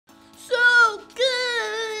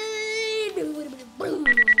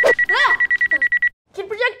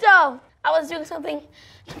was doing something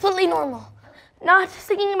completely normal. Not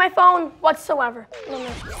singing in my phone whatsoever. No.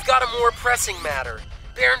 We've got a more pressing matter.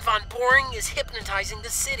 Baron von Boring is hypnotizing the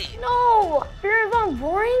city. No, Baron von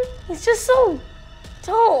Boring? He's just so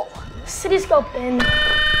dull. Cityscope in.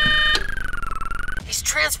 He's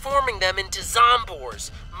transforming them into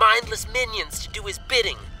zombies, mindless minions to do his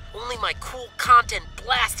bidding. Only my cool content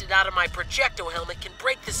blasted out of my Projecto helmet can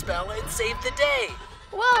break the spell and save the day.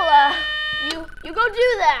 Well, you go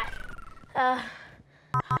do that.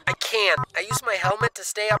 I can't. I used my helmet to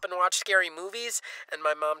stay up and watch scary movies, and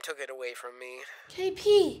my mom took it away from me.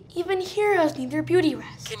 KP, even heroes need their beauty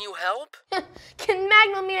rest. Can you help? Can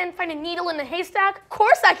Magnum Man find a needle in a haystack? Of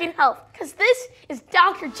course I can help, because this is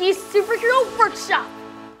Dr. G's Superhero Workshop.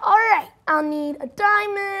 All right, I'll need a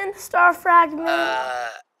diamond, star fragment.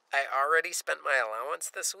 I already spent my allowance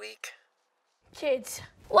this week. Kids,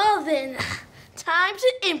 well then, time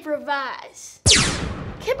to improvise.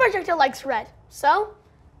 Kid Projecto likes red, so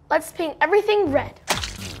let's paint everything red.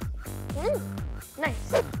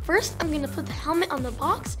 Nice. First, I'm gonna put the helmet on the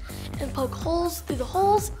box and poke holes through the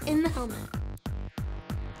holes in the helmet.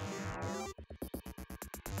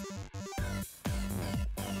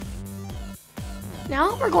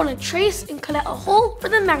 Now we're going to trace and cut out a hole for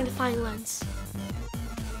the magnifying lens.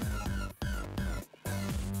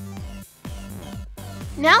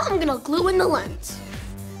 Now I'm gonna glue in the lens.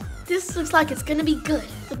 This looks like it's gonna be good.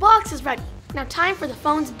 The box is ready. Now time for the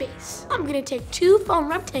phone's base. I'm gonna take 2 foam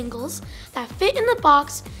rectangles that fit in the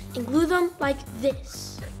box and glue them like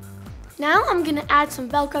this. Now I'm gonna add some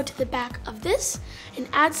Velcro to the back of this and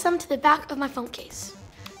add some to the back of my phone case.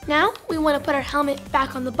 Now we wanna put our helmet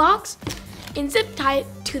back on the box and zip tie it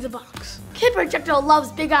to the box. Kid Projecto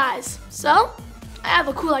loves big eyes, so I have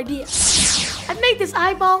a cool idea. I've made this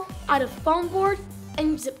eyeball out of foam board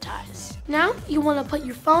and zip ties. Now you want to put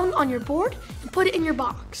your phone on your board and put it in your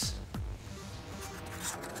box.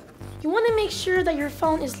 You want to make sure that your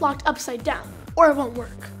phone is locked upside down or it won't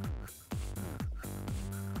work.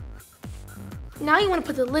 Now you want to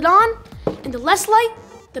put the lid on, and the less light,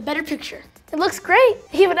 the better picture. It looks great.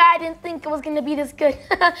 Even I didn't think it was going to be this good.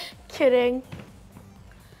 Kidding.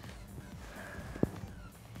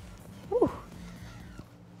 Ooh.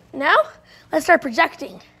 Now let's start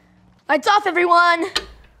projecting. Lights off, everyone.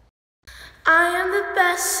 I am the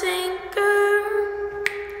best singer.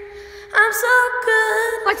 I'm so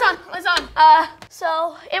good. Lights on.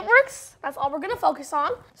 So it works. That's all we're gonna focus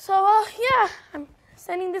on. So, yeah, I'm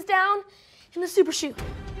sending this down in the super chute.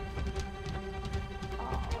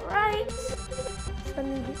 All right.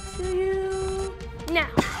 Sending it to you now.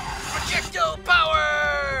 Projecto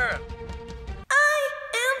power! I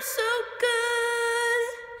am so good.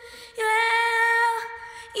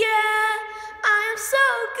 Yeah, I am so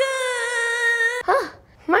good. Huh,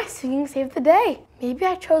 my singing saved the day. Maybe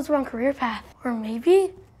I chose the wrong career path. Or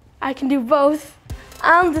maybe I can do both.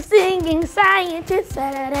 I'm the singing scientist.